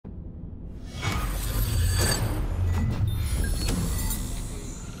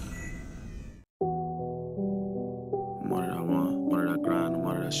more that I want. The more that I grind, the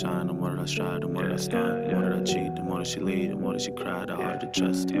more that I shine, the more that I strive, the more that I stunt. The more that I cheat, the more that she lead, the more that she cry, the harder to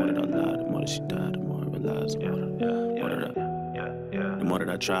trust. The more that I lie, the more that she die, the more I realize. The more that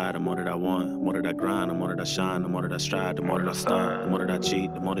I try, the more that I want. The more that I grind, the more that I shine, the more that I strive, the more that I stunt. The more that I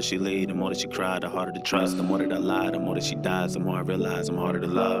cheat, the more that she lead, the more that she cry, the harder to trust. The more that I lie, the more that she dies, the more I realize. I'm harder to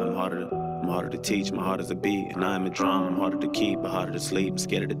love, I'm harder to teach, my heart is a beat, and I'm a drum. I'm harder to keep, but harder to sleep. I'm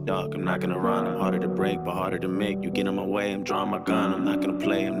scared of the dark, I'm not gonna run. I'm harder to break, but harder to make. You get in my way, I'm drawing my gun. I'm not gonna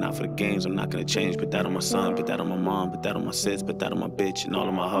play, I'm not for the games. I'm not gonna change. Put that on my son, put that on my mom, put that on my sis, put that on my bitch and all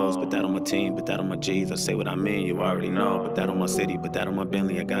of my hoes. Put that on my team, put that on my G's. I say what I mean, you already know. Put that on my city, put that on my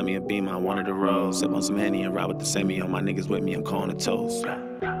Bentley. I got me a Beamer, I wanted a rose. Sip on some Henny and ride with the semi. All my niggas with me, I'm calling a toast.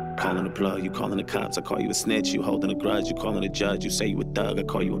 Calling the plug, you calling the cops, I call you a snitch. You holding a grudge, you calling a judge. You say you a thug, I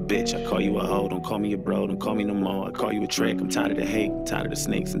call you a bitch. I call you a hoe, don't call me a bro, don't call me no more. I call you a trick, I'm tired of the hate, I'm tired of the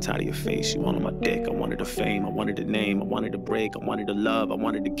snakes, I'm tired of your face. You on my dick, I wanted the fame, I wanted the name, I wanted the break, I wanted the love, I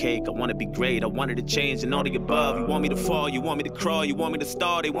wanted the cake, I wanted to be great, I wanted to change and all the above. You want me to fall, you want me to crawl, you want me to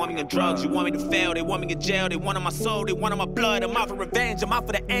stall, they want me on drugs, you want me to fail, they want me in jail, they want on my soul, they want on my blood. I'm out for revenge, I'm out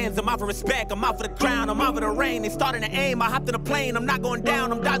for the ends, I'm out for respect, I'm out for the crown, I'm out for the rain. They starting to aim, I hopped in a plane, I'm not going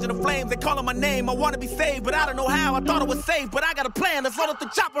down, I'm dodging the flames, they calling my name. I wanna be saved, but I don't know how. I thought it was safe, but I got a plan. Let's load up the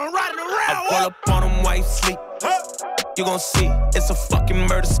chopper and ride it around. I pull up on them while you sleep. You gon' see, it's a fucking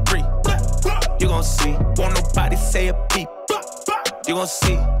murder spree. You gon' see, won't nobody say a peep. You gon'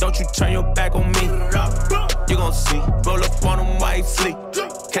 see, don't you turn your back on me. You gon' see, roll up on them while you sleep.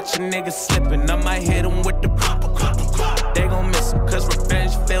 Catch a nigga slipping, I might hit him with the They gon' miss him, cause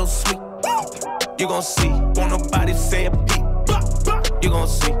revenge feels sweet. You gon' see, won't nobody say a peep. You gon'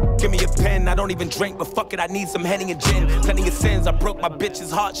 see, give me a pen, I don't even drink, but fuck it, I need some Henny and gin. Plenty of sins, I broke my bitch's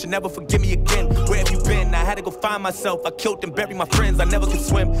heart, she'll never forgive me again. Where have you been? I had to go find myself, I killed and buried my friends, I never could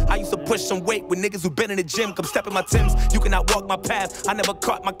swim. I used to push some weight with niggas who been in the gym, come step in my Timbs. You cannot walk my path, I never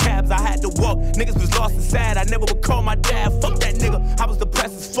caught my cabs, I had to walk. Niggas was lost and sad, I never would call my dad. Fuck that nigga, I was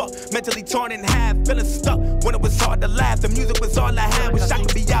depressed as fuck, mentally torn in half, feeling stuck. When it was hard to laugh, the music was all I had, wish I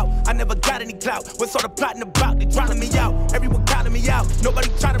could be out. I never got any clout, what's all the plotting about? They drowning me out, everyone calling me out. Nobody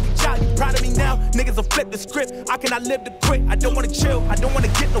try to reach out, you proud of me now? Niggas will flip the script, I cannot live to quit. I don't wanna chill, I don't wanna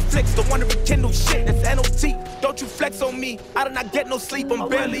get no flicks, don't wanna rekindle shit, that's NOT. Don't you flex on me, I do not get no sleep, I'm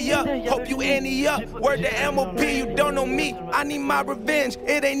barely up. Hope you ante up, word to MOP, you don't know me. I need my revenge,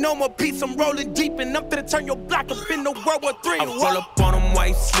 it ain't no more peace, I'm rolling deep and I'm finna turn your block up into World War III. I roll up on them while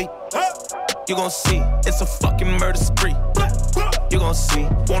you sleep. You gon' see, it's a fucking murder spree. You gon' see,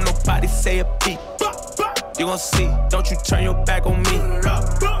 won't nobody say a peep. You gon' see, don't you turn your back on me.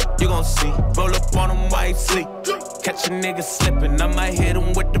 You gon' see, roll up on them while you sleep. Catch a nigga slipping, I might hit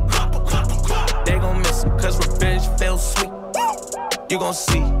him with the They gon' miss him, cause revenge feels sweet. You gon'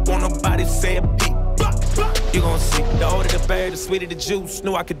 see, won't nobody say a peep. You gon' see, the older the berry, the sweeter the juice.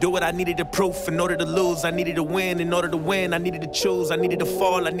 Knew I could do what I needed to proof. In order to lose, I needed to win. In order to win, I needed to choose. I needed to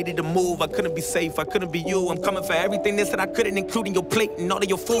fall, I needed to move. I couldn't be safe, I couldn't be you. I'm coming for everything this that I couldn't, including your plate and all of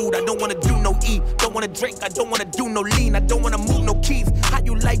your food. I don't wanna do no eat, don't wanna drink, I don't wanna do no lean. I don't wanna move no keys. How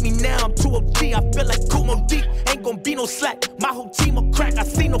you like me now? I'm too OG, I feel like Kumo deep. Ain't gon' be no slack, my whole team will crack. I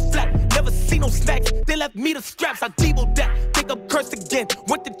see no flat, never see no snacks. They left me the scraps, I devoed that. Think I'm cursed again,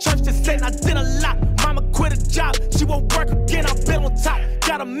 went to church to sin, I did a lot. Mama quit a job, she won't work again, I've been on top.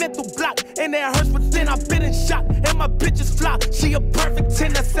 Got a mental block, and it hurts within, I've been in shock. And my bitch is fly, she a perfect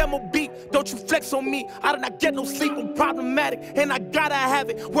 10, that's MOB. Don't you flex on me, I do not get no sleep, I'm problematic. And I gotta have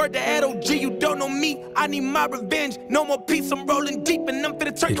it, word to LOG, you don't know me. I need my revenge, no more peace, I'm rolling deep. And I'm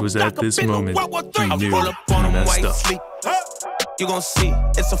finna turn it was at this moment he knew he messed up. You gon' see,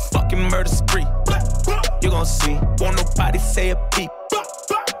 it's a fucking murder spree. You gon' see, won't nobody say a peep.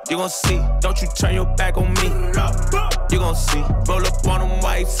 You gon' see, don't you turn your back on me. You gon' see, roll up on them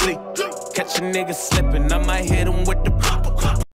while you sleep. Catch a nigga slipping, I might hit him with the